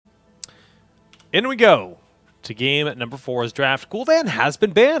In we go to game number 4's draft. Gul'dan has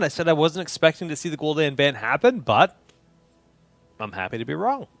been banned. I said I wasn't expecting to see the Gul'dan ban happen, but I'm happy to be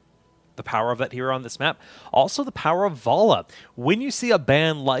wrong. The power of that hero on this map. Also the power of Vala. When you see a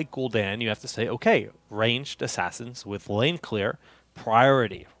ban like Gul'dan, you have to say, okay, ranged assassins with lane clear,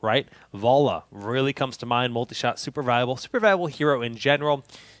 priority, right? Vala really comes to mind. Multi-shot, super valuable hero in general.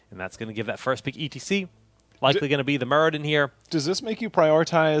 And that's going to give that first pick ETC. Likely going to be the Muradin here. Does this make you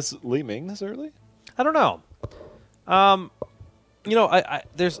prioritize Li Ming this early? I don't know. You know,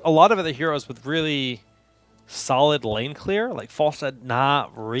 there's a lot of other heroes with really solid lane clear. Like Falstad,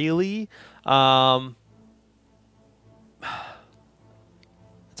 not really. It's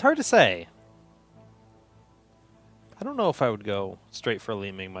hard to say. I don't know if I would go straight for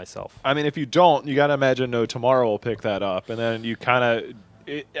Li Ming myself. I mean, if you don't, you got to imagine No Tomorrow will pick that up. And then you kind of...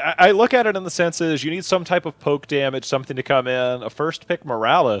 I look at it in the sense is you need some type of poke damage, something to come in. A first pick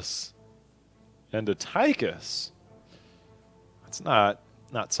Morales and a Tychus. That's not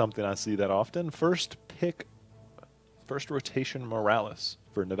something I see that often. First pick, first rotation Morales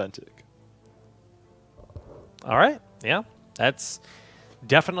for Naventic. All right. Yeah, that's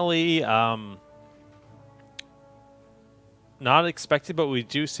definitely not expected, but we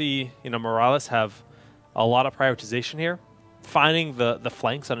do see, you know, Morales have a lot of prioritization here. Finding the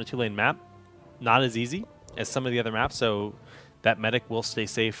flanks on a 2-lane map, not as easy as some of the other maps, so that medic will stay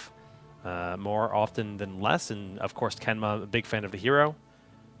safe more often than less. And, of course, Kenma, a big fan of the hero.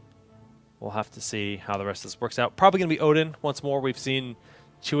 We'll have to see how the rest of this works out. Probably going to be Odin once more. We've seen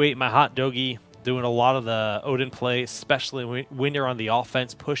 2-8 my hot doggy doing a lot of the Odin play, especially when you're on the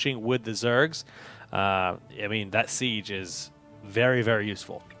offense, pushing with the Zergs. I mean, that siege is very, very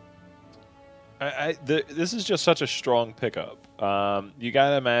useful. This is just such a strong pickup. You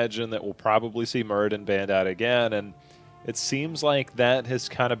got to imagine that we'll probably see Muradin banned out again, and it seems like that has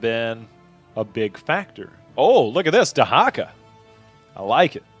kind of been a big factor. Oh, look at this, Dahaka. I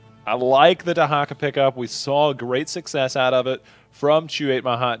like it. I like the Dahaka pickup. We saw great success out of it from Chew8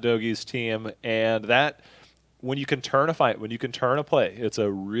 My Hot Doggies team, and that, when you can turn a fight, when you can turn a play, it's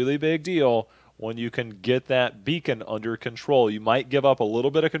a really big deal. When you can get that beacon under control. You might give up a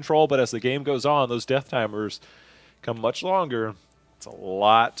little bit of control, but as the game goes on, those death timers come much longer. It's a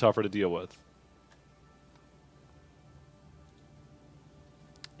lot tougher to deal with.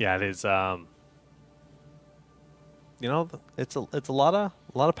 Yeah, it is. You know, it's a lot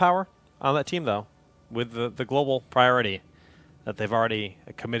of power on that team though, with the global priority that they've already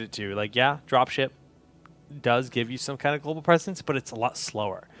committed to. Like, yeah, dropship does give you some kind of global presence, but it's a lot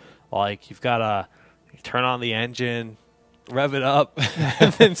slower. Like, you've got to turn on the engine, rev it up,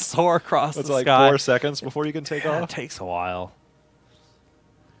 and then soar across the like sky. 4 seconds before you can take off? It takes a while.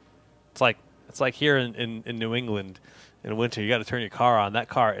 It's like here in New England in winter, you got to turn your car on. That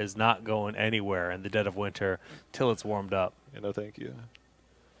car is not going anywhere in the dead of winter till it's warmed up. You know, thank you.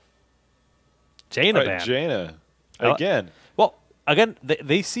 Jaina ban. Jaina. Again. Well, again,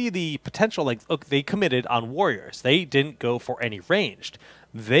 they see the potential. Like, look, they committed on warriors. They didn't go for any ranged.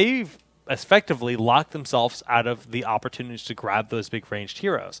 They've effectively locked themselves out of the opportunities to grab those big ranged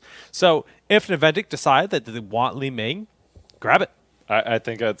heroes. So if Naventic decide that they want Li Ming, grab it. I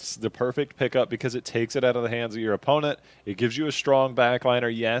think that's the perfect pickup because it takes it out of the hands of your opponent. It gives you a strong backliner.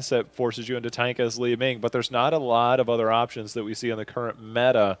 Yes, it forces you into tank as Li Ming, but there's not a lot of other options that we see in the current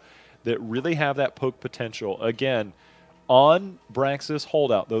meta that really have that poke potential. Again, on Braxis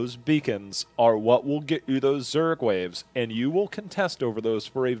holdout, those beacons are what will get you those Zerg waves, and you will contest over those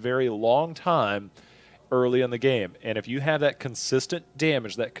for a very long time early in the game. And if you have that consistent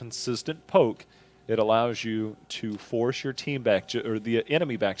damage, that consistent poke, it allows you to force your team back, or the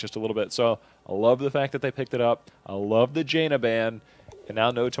enemy back just a little bit. So I love the fact that they picked it up. I love the Jaina ban, and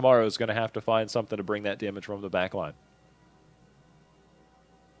now No Tomorrow is going to have to find something to bring that damage from the back line.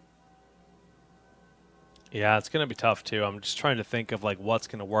 Yeah, it's going to be tough, too. I'm just trying to think of, like, what's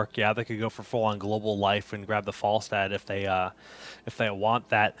going to work. Yeah, they could go for full-on global life and grab the Falstad if they want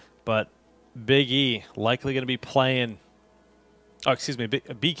that. But Big E likely going to be playing... Oh, excuse me,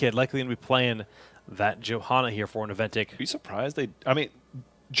 B-Kid likely going to be playing that Johanna here for Naventic. Be surprised they... I mean,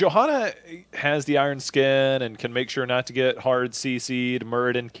 Johanna has the iron skin and can make sure not to get hard CC'd.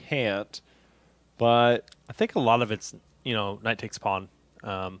 Muradin can't. But I think a lot of it's, you know, Knight takes pawn.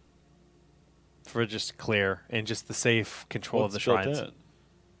 For just clear and just the safe control of the shrines.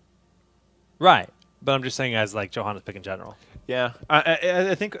 Right. But I'm just saying as like Johanna's pick in general. Yeah.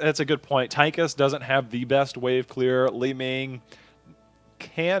 I think that's a good point. Tychus doesn't have the best wave clear. Li Ming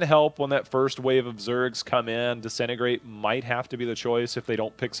can help when that first wave of Zergs come in. Disintegrate might have to be the choice if they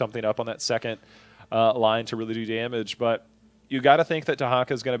don't pick something up on that second line to really do damage. But you got to think that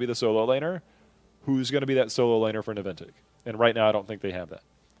Dahaka is going to be the solo laner. who's going to be that solo laner for Naventic. And right now, I don't think they have that.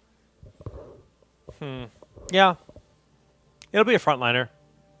 Yeah. It'll be a frontliner.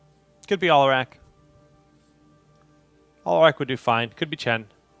 Could be Alarak. Alarak would do fine. Could be Chen.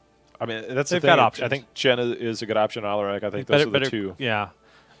 I mean, that's They've the thing. got options. I think Chen is a good option. Alarak, I think those are the two. Yeah.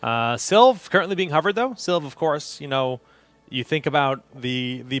 Sylv currently being hovered, though. Sylv, of course, you think about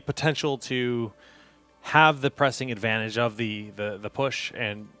the potential to have the pressing advantage of the push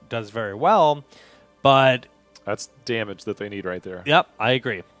and does very well, but that's damage that they need right there. Yep, I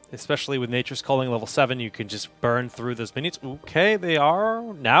agree. Especially with Nature's Calling level 7, you can just burn through those minions. Okay, they are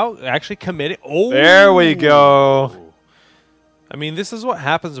now actually committed. Oh, there we go. I mean, this is what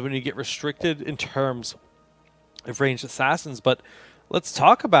happens when you get restricted in terms of ranged assassins, but let's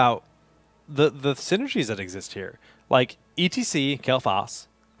talk about the synergies that exist here. Like, ETC, Kael'thas,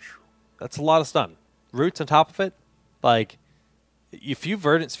 that's a lot of stun. Roots on top of it, like, if you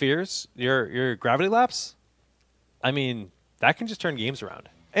Verdant Spheres, your Gravity Lapse, I mean, that can just turn games around.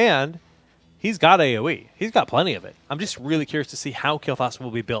 And he's got AoE. He's got plenty of it. I'm just really curious to see how Kael'thas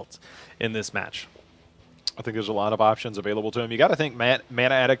will be built in this match. I think there's a lot of options available to him. You got to think Mana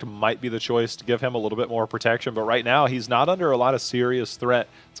Addict might be the choice to give him a little bit more protection, but right now he's not under a lot of serious threat.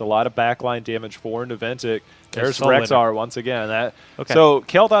 It's a lot of backline damage for Naventic. There's Rexar once again. So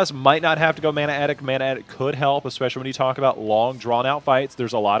Kael'thas might not have to go Mana Addict. Mana Addict could help, especially when you talk about long, drawn-out fights.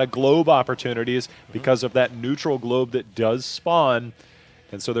 There's a lot of globe opportunities because of that neutral globe that does spawn,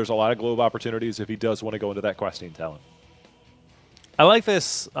 and so there's a lot of globe opportunities if he does want to go into that questing talent. I like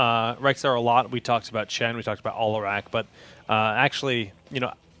this Rexar a lot. We talked about Chen, we talked about Alarak, but actually,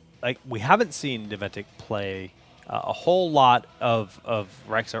 like we haven't seen Naventic play a whole lot of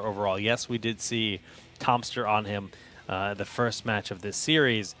Rexar overall. Yes, we did see Tomster on him the first match of this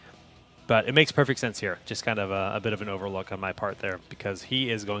series, but it makes perfect sense here. Just kind of a bit of an overlook on my part there because he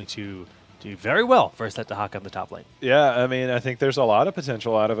is going to do very well versus that Dahaka on the top lane. Yeah, I mean, I think there's a lot of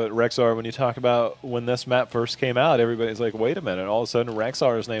potential out of it. Rexar, when you talk about when this map first came out, everybody's like, wait a minute. And all of a sudden,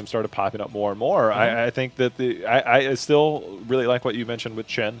 Rexar's name started popping up more and more. I think that I still really like what you mentioned with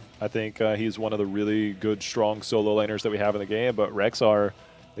Chen. I think he's one of the really good, strong solo laners that we have in the game. But Rexar,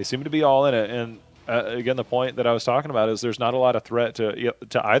 they seem to be all in it. And again, the point that I was talking about is there's not a lot of threat to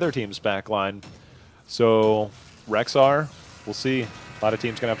either team's backline. So Rexar, we'll see. A lot of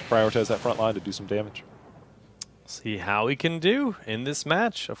teams going to have to prioritize that front line to do some damage. See how he can do in this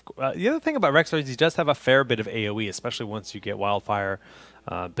match. The other thing about Rexar is he does have a fair bit of AoE, especially once you get Wildfire,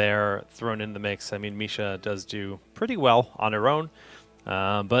 Bear thrown in the mix. I mean, Misha does do pretty well on her own.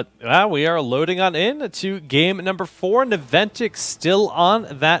 But we are loading on in to game number 4. Naventic still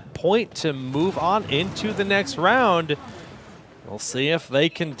on that point to move on into the next round. We'll see if they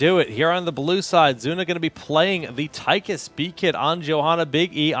can do it. Here on the blue side, Zuna going to be playing the Tychus, B-Kid on Johanna,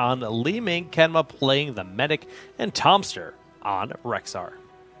 Big E on Li Ming, Kenma playing the Medic, and Tomster on Rexar.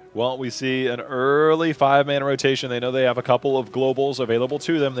 Well, we see an early 5-man rotation. They know they have a couple of globals available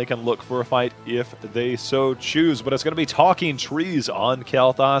to them. They can look for a fight if they so choose. But it's going to be Talking Trees on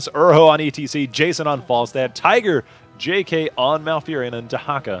Kael'thas, Urho on ETC, Jason on Falstad, Tiger, JK on Malfurion, and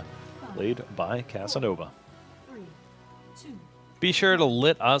Dahaka, played by Casanova. Be sure to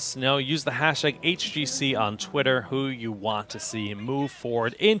let us know. Use the hashtag HGC on Twitter who you want to see move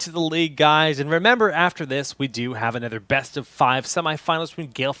forward into the league, guys. And remember, after this, we do have another best-of-5 semifinals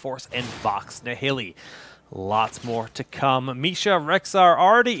between Gale Force and Vox Nihili. Lots more to come. Misha, Rexar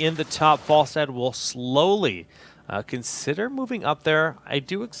already in the top. Falstad will slowly consider moving up there. I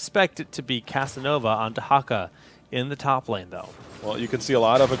do expect it to be Casanova on Dahaka in the top lane, though. Well, you can see a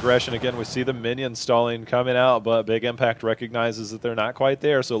lot of aggression. Again, we see the minion stalling coming out, but Big Impact recognizes that they're not quite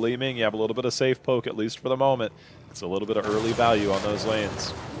there. So Li Ming, you have a little bit of safe poke, at least for the moment. It's a little bit of early value on those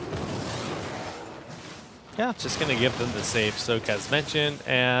lanes. Yeah, just going to give them the safe soak as mentioned,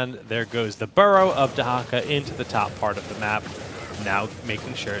 and there goes the burrow of Dahaka into the top part of the map, now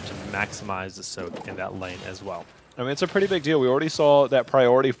making sure to maximize the soak in that lane as well. I mean, it's a pretty big deal. We already saw that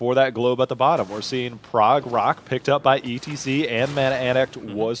priority for that globe at the bottom. We're seeing Prague Rock picked up by ETC, and Mana Addict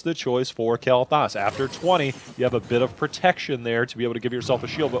was the choice for Kael'thas. After 20, you have a bit of protection there to be able to give yourself a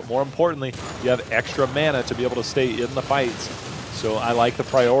shield, but more importantly, you have extra mana to be able to stay in the fights. So I like the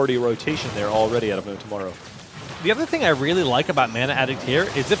priority rotation there already out of tomorrow. The other thing I really like about Mana Addict here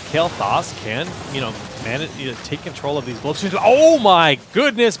is if Kael'thas can, take control of these globes. Oh my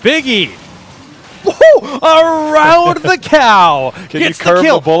goodness, Biggie! Woo! Around the cow! Can you curve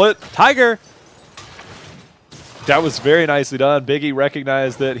the bullet? Tiger! That was very nicely done. Biggie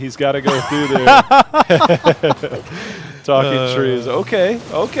recognized that he's got to go through there. Talking trees. Okay,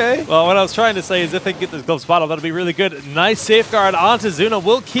 okay. Well, what I was trying to say is if they can get this glove spot, that'll be really good. Nice safeguard onto Zuna.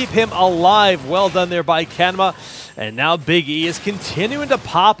 Will keep him alive. Well done there by Kenma. And now Big E is continuing to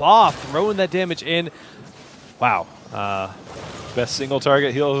pop off, throwing that damage in. Wow. Best single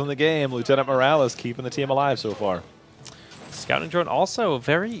target heals in the game. Lieutenant Morales keeping the team alive so far. Scouting drone also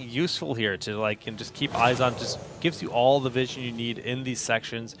very useful here to like and just keep eyes on. Just gives you all the vision you need in these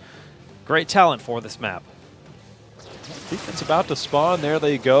sections. Great talent for this map. Defense about to spawn. There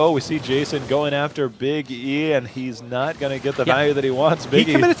they go. We see Jason going after Big E, and he's not going to get the value that he wants. Big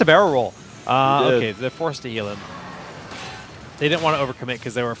He committed to barrel roll. Okay, they're forced to heal him. They didn't want to overcommit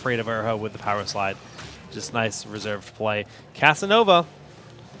because they were afraid of Erho with the power slide. Just nice reserved play. Casanova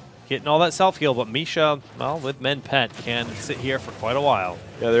getting all that self-heal, but Misha, well, with Men Pet, can sit here for quite a while.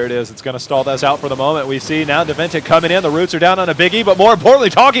 Yeah, there it is. It's going to stall this out for the moment. We see now Naventic coming in. The roots are down on a Big E, but more importantly,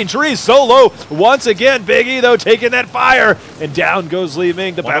 Talking Trees so low. Once again, Big E, though, taking that fire. And down goes Li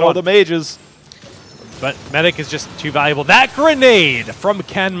Ming, the battle of the mages. But Medic is just too valuable. That grenade from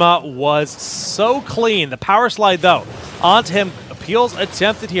Kenma was so clean. The power slide, though, onto him. Appeals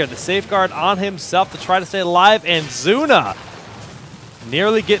attempted here. The safeguard on himself to try to stay alive. And Zuna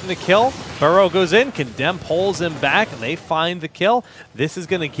nearly getting the kill. Burrow goes in. Condemn pulls him back. And they find the kill. This is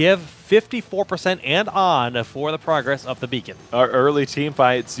going to give 54% and on for the progress of the beacon. Our early team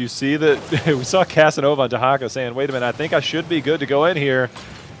fights, you see that we saw Casanova and Dahaka saying, wait a minute, I think I should be good to go in here.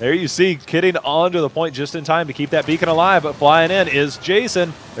 There you see, getting onto the point just in time to keep that beacon alive, but flying in is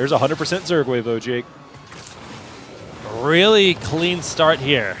Jason. There's 100% Zerg wave, though, Jake. Really clean start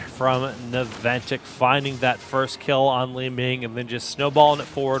here from Naventic, finding that first kill on Li Ming and then just snowballing it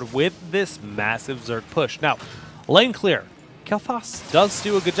forward with this massive Zerg push. Now, lane clear. Kel'Thas does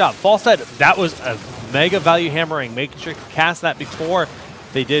do a good job. Falstad, that was a mega value hammering, making sure to cast that before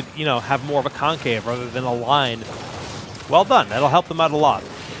they did, you know, have more of a concave rather than a line. Well done. That'll help them out a lot.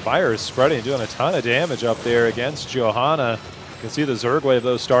 Fire is spreading, doing a ton of damage up there against Johanna. You can see the Zerg wave,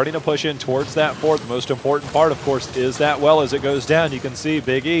 though, starting to push in towards that fort. The most important part, of course, is that well as it goes down. You can see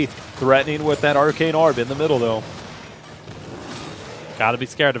Big E threatening with that arcane orb in the middle, though. Got to be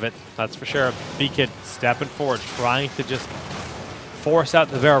scared of it, that's for sure. Beacon stepping forward, trying to just force out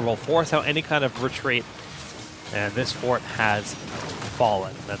the variable, force out any kind of retreat. And this fort has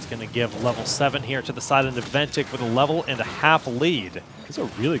fallen. That's going to give level 7 here to the side of Naventic with a level and a half lead. It's a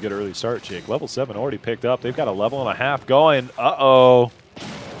really good early start, Jake. Level 7 already picked up. They've got a level and a half going. Uh-oh.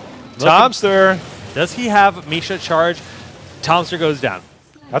 Tomster. Does he have Misha charge? Tomster goes down.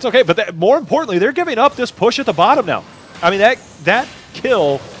 That's okay, but more importantly, they're giving up this push at the bottom now. I mean, that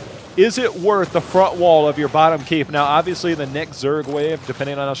kill, is it worth the front wall of your bottom keep? Now, obviously, the next Zerg wave,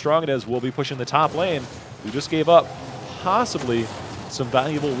 depending on how strong it is, will be pushing the top lane. We just gave up possibly some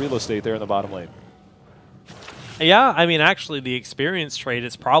valuable real estate there in the bottom lane. Yeah, I mean, actually, the experience trade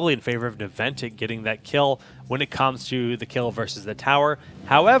is probably in favor of Naventic getting that kill when it comes to the kill versus the tower.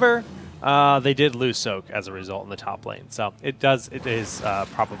 However, they did lose Soak as a result in the top lane. So it is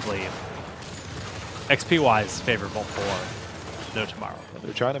probably XP-wise favorable for No Tomorrow.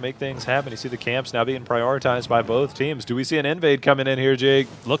 They're trying to make things happen. You see the camps now being prioritized by both teams. Do we see an invade coming in here, Jake?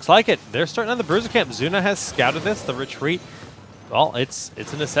 Looks like it. They're starting on the Bruiser camp. Zuna has scouted this. The retreat, well, it's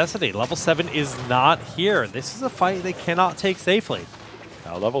a necessity. Level 7 is not here. This is a fight they cannot take safely.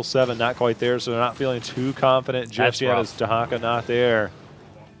 Now, level 7 not quite there, so they're not feeling too confident just yet as Dahaka not there.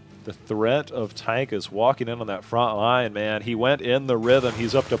 The threat of Tychus walking in on that front line, man. He went in the rhythm.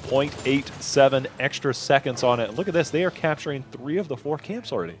 He's up to 0.87 extra seconds on it. And look at this. They are capturing 3 of the 4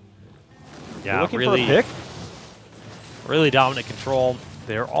 camps already. Yeah, looking really, for a pick? Really dominant control.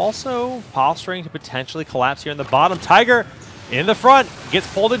 They're also posturing to potentially collapse here in the bottom. Tiger in the front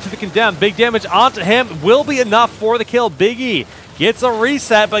gets pulled into the condemn. Big damage onto him. Will be enough for the kill. Biggie gets a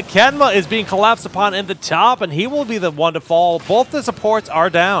reset, but Kenma is being collapsed upon in the top, and he will be the one to fall. Both the supports are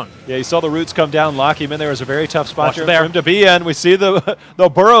down. Yeah, you saw the roots come down, lock him in. There was a very tough spot for him to be in. We see the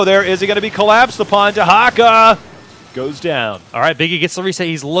burrow there. Is he going to be collapsed upon? Dahaka goes down. All right, Biggie gets the reset.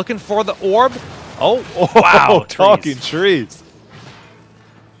 He's looking for the orb. Oh, wow. Talking trees.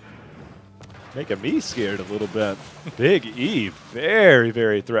 Making me scared a little bit. Big E, very,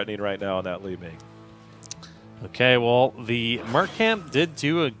 very threatening right now on that Li Ming. Okay, well, the Merc camp did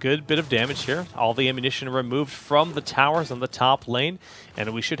do a good bit of damage here. All the ammunition removed from the towers on the top lane,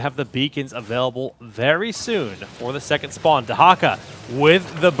 and we should have the beacons available very soon for the second spawn. Dahaka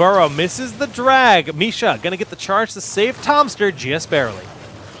with the burrow, misses the drag. Misha gonna get the charge to save Tomster just barely.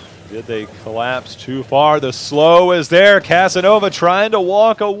 Did they collapse too far? The slow is there. Casanova trying to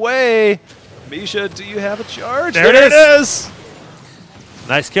walk away. Misha, do you have a charge? There it is.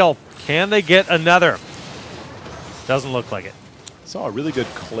 Nice kill. Can they get another? Doesn't look like it. Saw a really good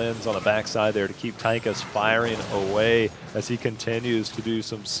cleanse on the backside there to keep Tychus firing away as he continues to do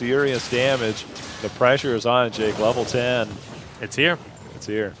some serious damage. The pressure is on, Jake. Level 10. It's here. It's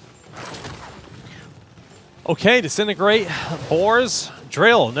here. Okay, Disintegrate, Boars,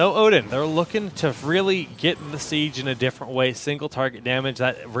 Drill, no Odin. They're looking to really get the siege in a different way. Single target damage,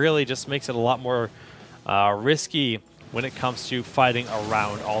 that really just makes it a lot more risky when it comes to fighting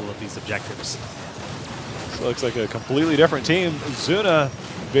around all of these objectives. So looks like a completely different team. Zuna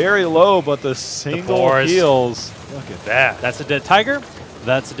very low, but the single heals. Look at that. That's a dead Tiger.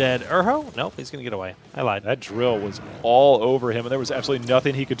 That's a dead Urho. Nope, he's going to get away. I lied. That drill was all over him, and there was absolutely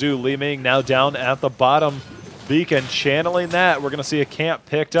nothing he could do. Li Ming now down at the bottom. Beacon channeling that. We're going to see a camp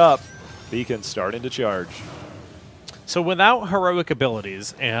picked up. Beacon starting to charge. So without heroic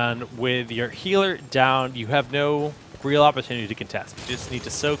abilities and with your healer down, you have no real opportunity to contest. You just need to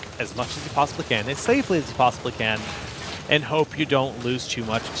soak as much as you possibly can, as safely as you possibly can, and hope you don't lose too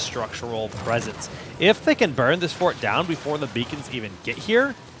much structural presence. If they can burn this fort down before the beacons even get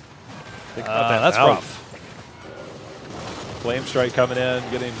here, that's rough. Flame Strike coming in,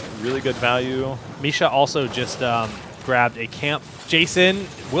 getting really good value. Misha also just grabbed a camp. Jason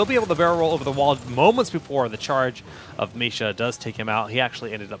will be able to barrel roll over the wall moments before the charge of Misha does take him out. He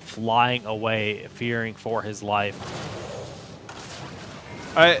actually ended up flying away, fearing for his life.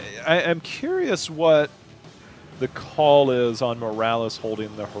 I am curious what the call is on Morales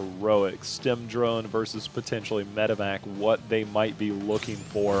holding the heroic stem drone versus potentially medevac, what they might be looking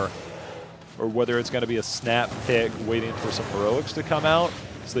for, or whether it's going to be a snap pick waiting for some heroics to come out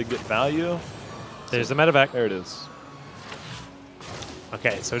so they get value. There's the medevac. There it is.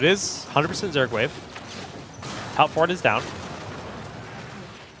 Okay, so it is 100% Zerg wave. Top fort is down.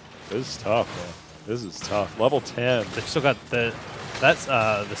 This is tough, man. This is tough. Level 10. They've still got the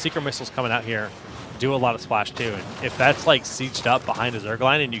secret missiles coming out here. Do a lot of splash too, and if that's like sieged up behind a Zerg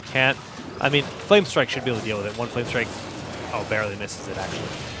line and you can't, I mean, Flame Strike should be able to deal with it. One Flame Strike, oh, barely misses it actually.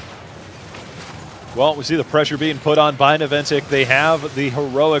 Well, we see the pressure being put on by Naventic. They have the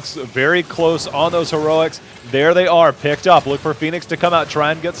heroics very close on those heroics. There they are, picked up. Look for Phoenix to come out,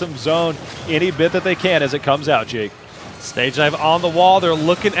 try and get some zone any bit that they can as it comes out, Jake. Stage dive on the wall. They're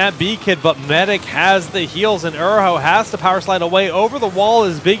looking at B-Kid, but Medic has the heals, and Urho has to power slide away over the wall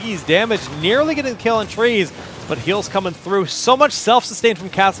as Biggie's damaged, nearly getting the kill on trees, but heals coming through. So much self-sustain from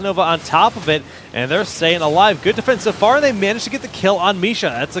Casanova on top of it, and they're staying alive. Good defense so far, and they managed to get the kill on Misha.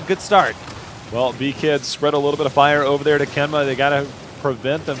 That's a good start. Well, B-Kid spread a little bit of fire over there to Kenma. They got to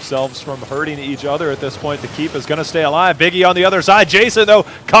prevent themselves from hurting each other at this point. The keep is going to stay alive. Biggie on the other side. Jason, though,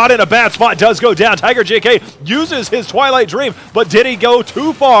 caught in a bad spot, does go down. Tiger JK uses his Twilight Dream, but did he go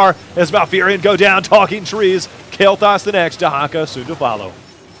too far as Valkyrian go down? Talking trees. Kael'thas the next. Dahaka soon to follow.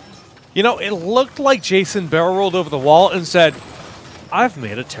 You know, it looked like Jason barrel rolled over the wall and said, I've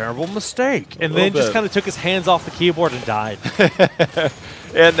made a terrible mistake. And then just kind of took his hands off the keyboard and died.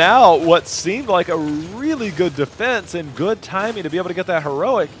 And now what seemed like a really good defense and good timing to be able to get that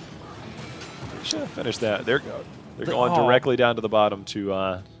heroic. They should have finished that. They're going directly down to the bottom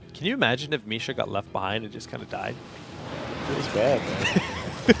to... Can you imagine if Misha got left behind and just kind of died? It was bad,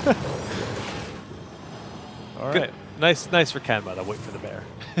 man. All right. Nice for Kenma to wait for the bear.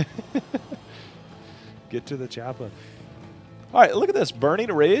 Get to the chopper. All right, look at this. Burning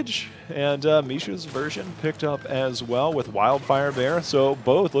Rage and Misha's version picked up as well with Wildfire Bear. So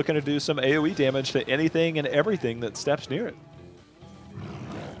both looking to do some AoE damage to anything and everything that steps near it.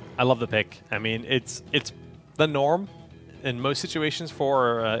 I love the pick. I mean, it's the norm in most situations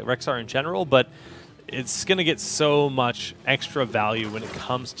for Rexar in general, but it's going to get so much extra value when it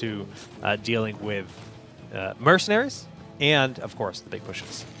comes to dealing with mercenaries and, of course, the big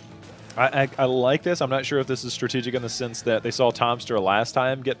pushes. I like this. I'm not sure if this is strategic in the sense that they saw Tomster last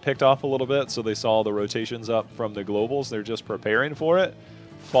time get picked off a little bit, so they saw the rotations up from the globals. They're just preparing for it.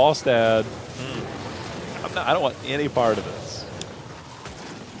 Falstad, I don't want any part of this.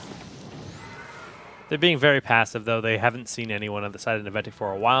 They're being very passive, though. They haven't seen anyone on the side of Naventic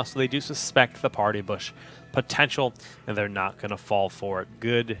for a while, so they do suspect the party bush potential, and they're not going to fall for it.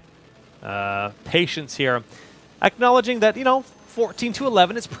 Good patience here. Acknowledging that, you know,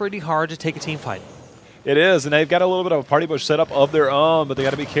 14-11 is pretty hard to take a team fight. It is, and they've got a little bit of a party bush set up of their own, but they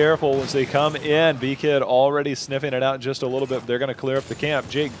got to be careful once they come in. B-Kid already sniffing it out just a little bit. They're going to clear up the camp.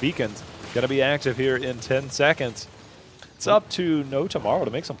 Jake Beacon's going to be active here in 10 seconds. It's up to No Tomorrow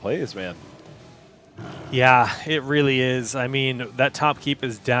to make some plays, man. Yeah, it really is. I mean, that top keep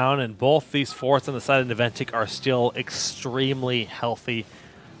is down, and both these forts on the side of Naventic are still extremely healthy.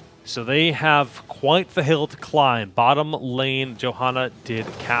 So they have quite the hill to climb. Bottom lane, Johanna did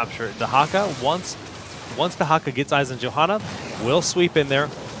capture. Dahaka once once Dahaka gets eyes on Johanna, will sweep in there,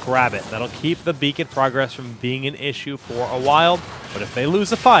 grab it. That'll keep the beacon progress from being an issue for a while. But if they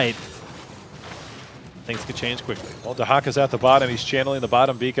lose a fight, things could change quickly. Well, Dahaka's at the bottom. He's channeling the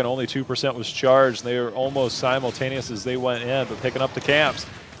bottom beacon. Only 2% was charged. They were almost simultaneous as they went in, but picking up the camps.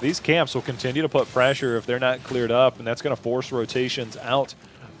 These camps will continue to put pressure if they're not cleared up, and that's going to force rotations out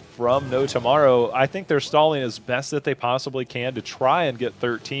from No Tomorrow. I think they're stalling as best that they possibly can to try and get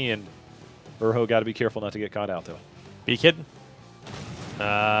 13. Urho got to be careful not to get caught out, though. B-Kid.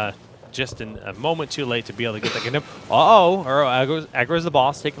 Just a moment too late to be able to get that Gundam. Uh-oh, Urho aggro's the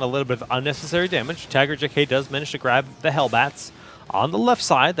boss, taking a little bit of unnecessary damage. Tiger JK does manage to grab the Hellbats on the left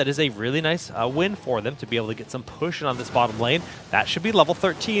side. That is a really nice win for them to be able to get some pushing on this bottom lane. That should be level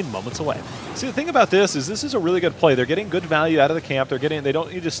 13 moments away. See, the thing about this is a really good play. They're getting good value out of the camp. They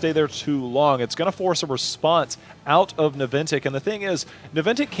don't need to stay there too long. It's going to force a response out of Naventic. And the thing is,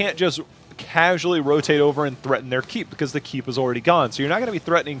 Naventic can't just casually rotate over and threaten their keep because the keep is already gone. So you're not going to be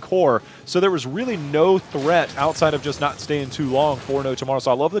threatening core. So there was really no threat outside of just not staying too long for No Tomorrow.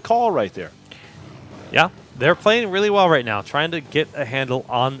 So I love the call right there. Yeah, they're playing really well right now. Trying to get a handle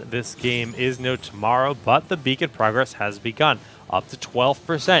on this game is No Tomorrow, but the beacon progress has begun. Up to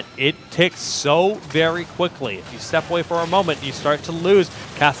 12%. It ticks so very quickly. If you step away for a moment, you start to lose.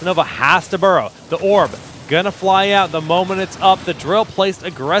 Casanova has to burrow. The orb gonna fly out the moment it's up. The drill placed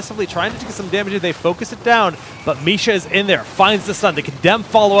aggressively, trying to take some damage. They focus it down, but Misha is in there, finds the stun. The condemn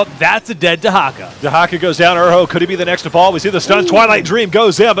follow-up. That's a dead Dahaka. Dahaka goes down. Urho, could he be the next to fall? We see the stun. Ooh. Twilight Dream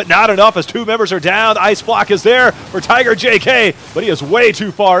goes in, but not enough as two members are down. The Ice Block is there for Tiger JK, but he is way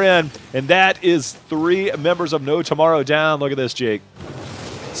too far in, and that is 3 members of No Tomorrow down. Look at this, Jake.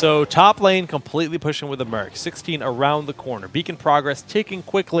 So top lane completely pushing with the Merc. 16 around the corner. Beacon progress ticking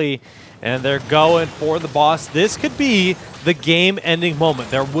quickly, and they're going for the boss. This could be the game-ending moment.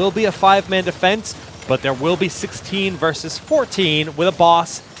 There will be a 5-man defense, but there will be 16 versus 14 with a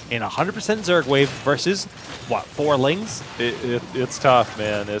boss in 100% Zerg wave versus, what, 4 Lings? It's tough,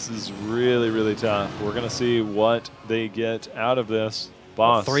 man. This is really, really tough. We're going to see what they get out of this.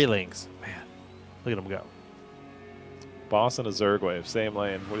 Boss. 3 Lings. Man, look at them go. Boss and a Zerg wave, same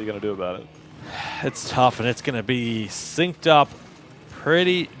lane. What are you going to do about it? It's tough, and it's going to be synced up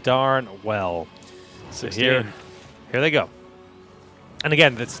pretty darn well. So here they go. And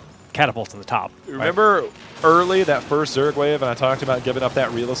again, it's catapults on the top. Remember early that first Zerg wave, and I talked about giving up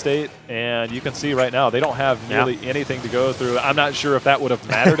that real estate, and you can see right now they don't have nearly anything to go through. I'm not sure if that would have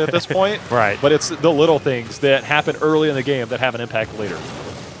mattered at this point, right? But it's the little things that happen early in the game that have an impact later.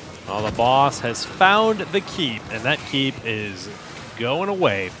 Well, the boss has found the keep, and that keep is going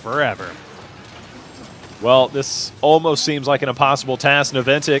away forever. Well, this almost seems like an impossible task.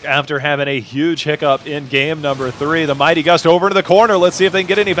 Naventic, after having a huge hiccup in game number 3, the Mighty Gust over to the corner. Let's see if they can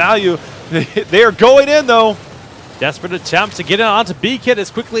get any value. They are going in, though. Desperate attempts to get it onto B-Kid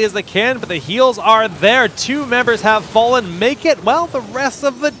as quickly as they can, but the heals are there. 2 members have fallen. Make it, well, the rest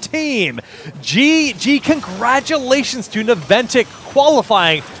of the team. GG, congratulations to Naventic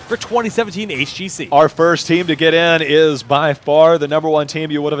qualifying for 2017 HGC. Our first team to get in is by far the #1 team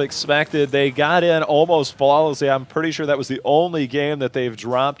you would have expected. They got in almost flawlessly. I'm pretty sure that was the only game that they've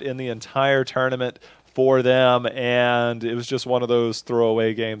dropped in the entire tournament for them, and it was just one of those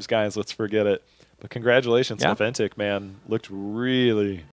throwaway games, guys. Let's forget it. But congratulations, Naventic, man. Looked really,